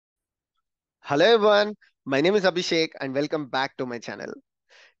Hello everyone, my name is Abhishek and welcome back to my channel.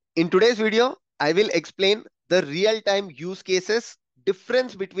 In today's video, I will explain the real-time use cases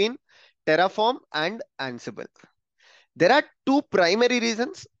difference between Terraform and Ansible. There are two primary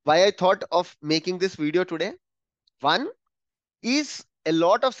reasons why I thought of making this video today. One is a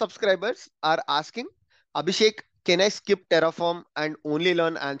lot of subscribers are asking, Abhishek, can I skip Terraform and only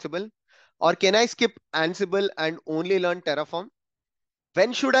learn Ansible? Or can I skip Ansible and only learn Terraform?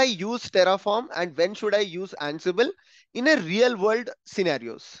 When should I use Terraform and when should I use Ansible in a real world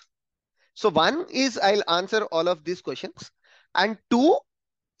scenarios? So one is I'll answer all of these questions. And two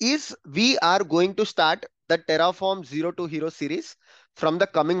is we are going to start the Terraform Zero to Hero series from the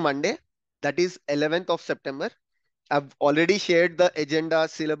coming Monday, that is 11th of September. I've already shared the agenda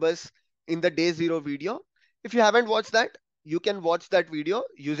syllabus in the day zero video. If you haven't watched that, you can watch that video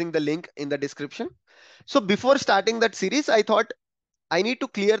using the link in the description. So before starting that series, I thought I need to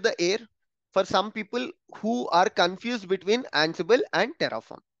clear the air for some people who are confused between Ansible and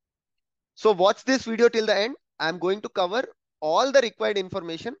Terraform. So watch this video till the end. I'm going to cover all the required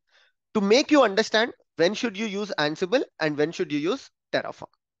information to make you understand when should you use Ansible and when should you use Terraform.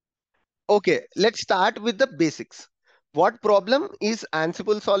 Okay, let's start with the basics. What problem is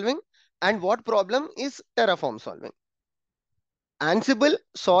Ansible solving and what problem is Terraform solving? Ansible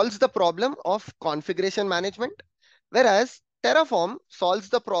solves the problem of configuration management, whereas Terraform solves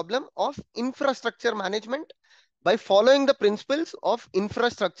the problem of infrastructure management by following the principles of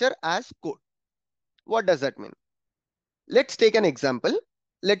infrastructure as code. What does that mean? Let's take an example.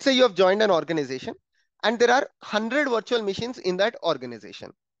 Let's say you have joined an organization and there are 100 virtual machines in that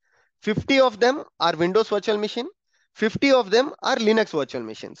organization. 50 of them are Windows virtual machine, 50 of them are Linux virtual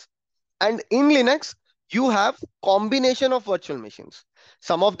machines. And in Linux, you have combination of virtual machines.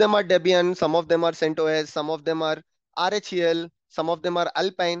 Some of them are Debian, some of them are CentOS, some of them are RHEL, some of them are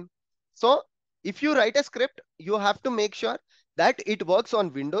Alpine. So if you write a script, you have to make sure that it works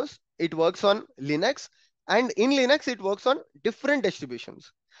on Windows, it works on Linux, and in Linux, it works on different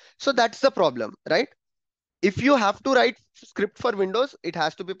distributions. So that's the problem, right? If you have to write script for Windows, it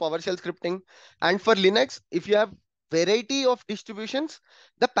has to be PowerShell scripting. And for Linux, if you have variety of distributions,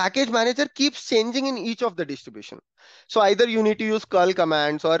 the package manager keeps changing in each of the distribution. So either you need to use curl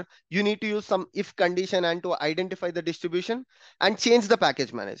commands or you need to use some if condition and to identify the distribution and change the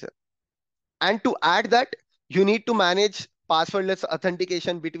package manager. And to add that, you need to manage passwordless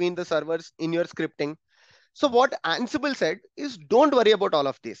authentication between the servers in your scripting. So what Ansible said is don't worry about all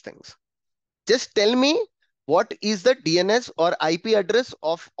of these things. Just tell me what is the DNS or IP address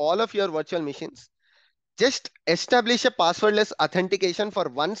of all of your virtual machines. Just establish a passwordless authentication for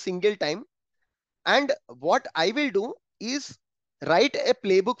one single time. And what I will do is write a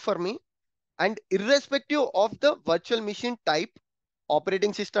playbook for me. And irrespective of the virtual machine type,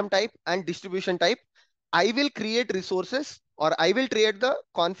 operating system type, and distribution type, I will create resources or I will create the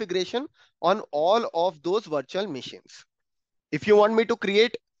configuration on all of those virtual machines. If you want me to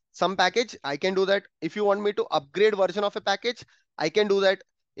create some package, I can do that. If you want me to upgrade version of a package, I can do that.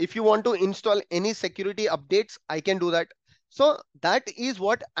 If you want to install any security updates, I can do that. So that is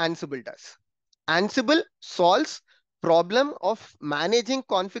what Ansible does. Ansible solves problem of managing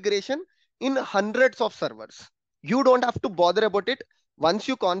configuration in hundreds of servers. You don't have to bother about it once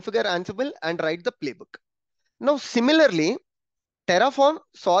you configure Ansible and write the playbook. Now, similarly, Terraform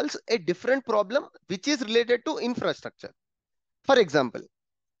solves a different problem which is related to infrastructure. For example,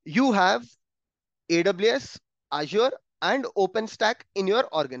 you have AWS, Azure, and OpenStack in your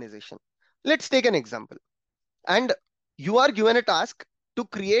organization. Let's take an example. And you are given a task to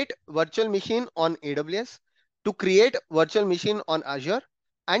create virtual machine on AWS, to create virtual machine on Azure,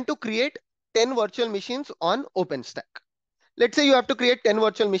 and to create 10 virtual machines on OpenStack. Let's say you have to create 10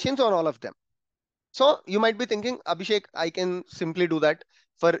 virtual machines on all of them. So you might be thinking, Abhishek, I can simply do that.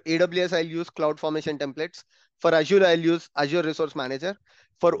 For AWS, I'll use CloudFormation templates. For Azure, I'll use Azure Resource Manager.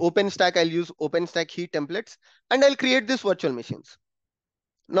 For OpenStack, I'll use OpenStack Heat templates, and I'll create these virtual machines.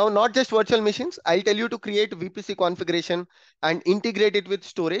 Now, not just virtual machines, I'll tell you to create VPC configuration and integrate it with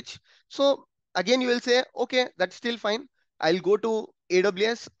storage. So again, you will say, okay, that's still fine. I'll go to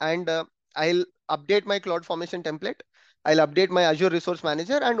AWS and I'll update my CloudFormation template. I'll update my Azure Resource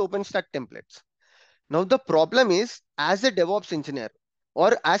Manager and OpenStack templates. Now, the problem is as a DevOps engineer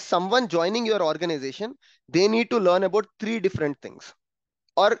or as someone joining your organization, they need to learn about three different things.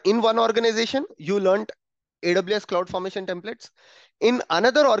 Or in one organization, you learned AWS CloudFormation templates. In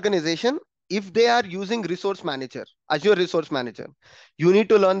another organization, if they are using Resource Manager, Azure Resource Manager, you need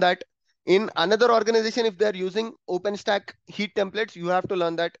to learn that. In another organization, if they're using OpenStack Heat templates, you have to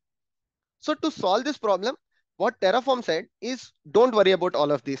learn that. So to solve this problem, what Terraform said is don't worry about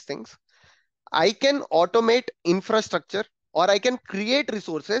all of these things. I can automate infrastructure or I can create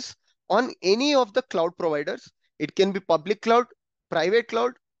resources on any of the cloud providers. It can be public cloud, private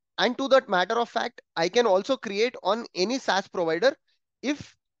cloud, and to that matter of fact, I can also create on any SaaS provider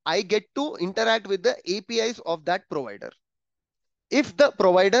if I get to interact with the APIs of that provider. If the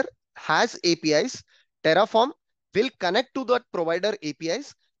provider has APIs, Terraform will connect to that provider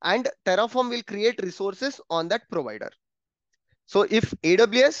APIs and Terraform will create resources on that provider. So if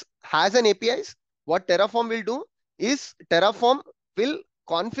AWS has an APIs, what Terraform will do is Terraform will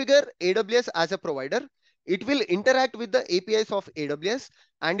configure AWS as a provider. It will interact with the APIs of AWS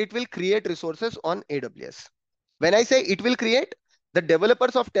and it will create resources on AWS. When I say it will create, the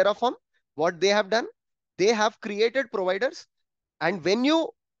developers of Terraform, what they have done, they have created providers. And when you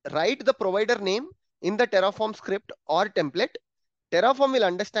write the provider name in the Terraform script or template, Terraform will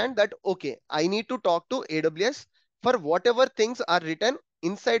understand that, okay, I need to talk to AWS for whatever things are written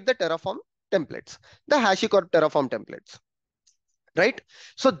inside the Terraform templates, the HashiCorp Terraform templates, right?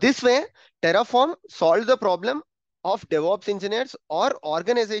 So this way, Terraform solved the problem of DevOps engineers or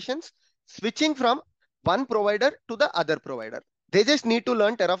organizations switching from one provider to the other provider. They just need to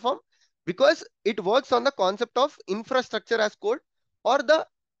learn Terraform because it works on the concept of infrastructure as code or the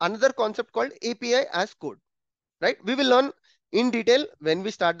another concept called API as code, right? We will learn in detail when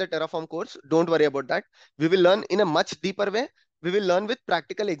we start the Terraform course. Don't worry about that. We will learn in a much deeper way. We will learn with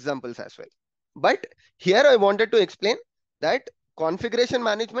practical examples as well. But here I wanted to explain that configuration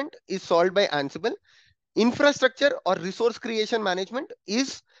management is solved by Ansible. Infrastructure or resource creation management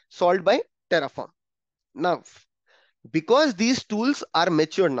is solved by Terraform. Now, because these tools are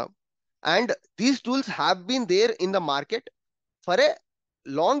mature now, and these tools have been there in the market for a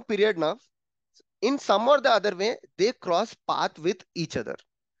long period now, in some or the other way, they cross path with each other.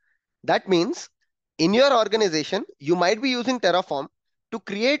 That means in your organization, you might be using Terraform to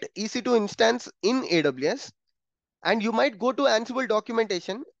create EC2 instance in AWS, and you might go to Ansible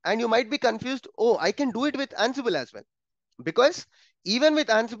documentation and you might be confused. Oh, I can do it with Ansible as well. Because even with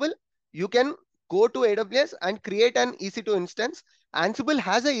Ansible, you can go to AWS and create an EC2 instance. Ansible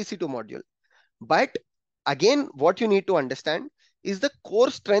has a EC2 module. But again, what you need to understand is the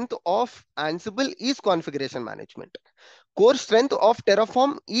core strength of Ansible is configuration management. Core strength of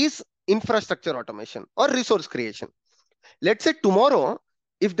Terraform is infrastructure automation or resource creation. Let's say tomorrow,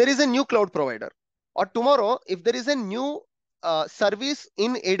 if there is a new cloud provider, or tomorrow, if there is a new service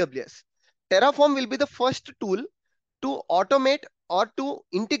in AWS, Terraform will be the first tool to automate or to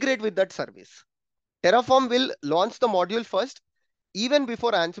integrate with that service. Terraform will launch the module first, even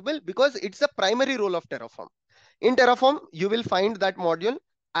before Ansible, because it's the primary role of Terraform. In Terraform, you will find that module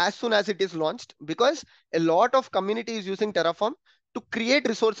as soon as it is launched, because a lot of community is using Terraform to create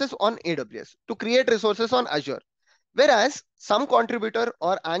resources on AWS, to create resources on Azure. Whereas some contributor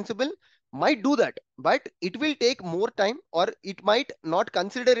or Ansible might do that, but it will take more time or it might not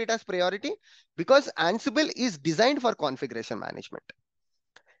consider it as priority because Ansible is designed for configuration management.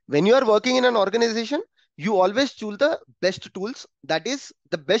 When you are working in an organization, you always choose the best tools that is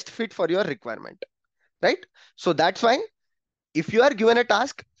the best fit for your requirement, right? So that's why if you are given a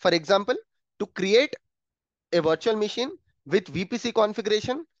task, for example, to create a virtual machine with VPC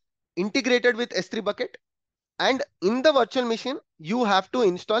configuration integrated with S3 bucket, and in the virtual machine, you have to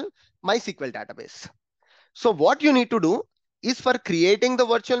install MySQL database. So what you need to do is for creating the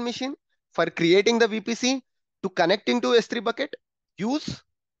virtual machine, for creating the VPC to connect into S3 bucket, use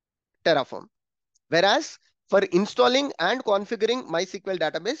Terraform. Whereas for installing and configuring MySQL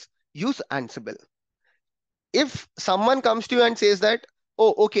database, use Ansible. If someone comes to you and says that,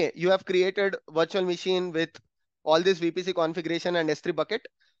 oh, okay, you have created virtual machine with all this VPC configuration and S3 bucket,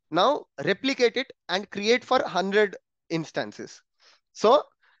 now replicate it and create for 100 instances. So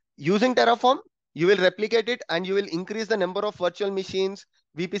using Terraform, you will replicate it and you will increase the number of virtual machines,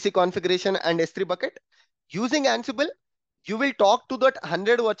 VPC configuration and S3 bucket. Using Ansible, you will talk to that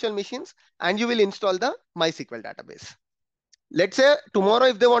 100 virtual machines and you will install the MySQL database. Let's say tomorrow,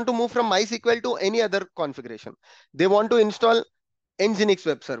 if they want to move from MySQL to any other configuration, they want to install Nginx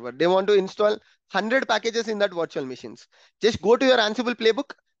web server, they want to install 100 packages in that virtual machines. Just go to your Ansible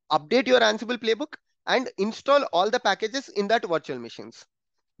playbook, update your Ansible playbook and install all the packages in that virtual machines.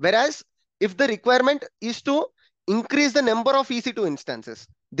 Whereas if the requirement is to increase the number of EC2 instances,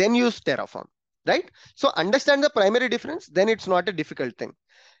 then use Terraform, right? So understand the primary difference, then it's not a difficult thing.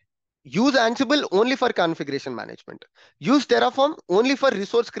 Use Ansible only for configuration management. Use Terraform only for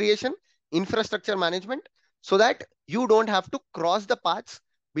resource creation, infrastructure management, so that you don't have to cross the paths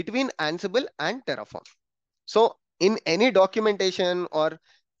between Ansible and Terraform. So in any documentation or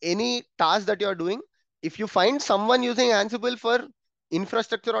any task that you're doing, if you find someone using Ansible for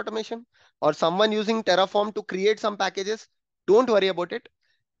infrastructure automation or someone using Terraform to create some packages, don't worry about it.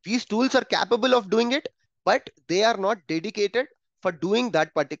 These tools are capable of doing it, but they are not dedicated for doing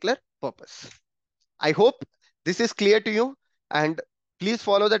that particular purpose. I hope this is clear to you, and please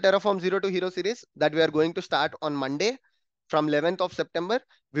follow the Terraform Zero to Hero series that we are going to start on Monday from 11th of September.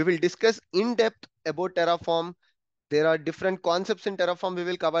 We will discuss in depth about Terraform. There are different concepts in Terraform. We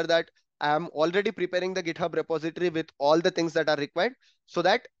will cover that. I am already preparing the GitHub repository with all the things that are required so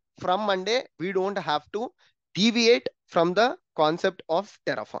that from Monday, we don't have to deviate from the concept of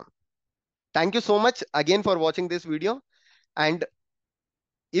Terraform. Thank you so much again for watching this video. And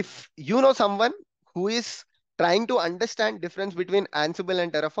if you know someone who is trying to understand difference between Ansible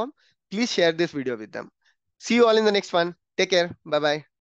and Terraform, please share this video with them. See you all in the next one. Take care. Bye bye.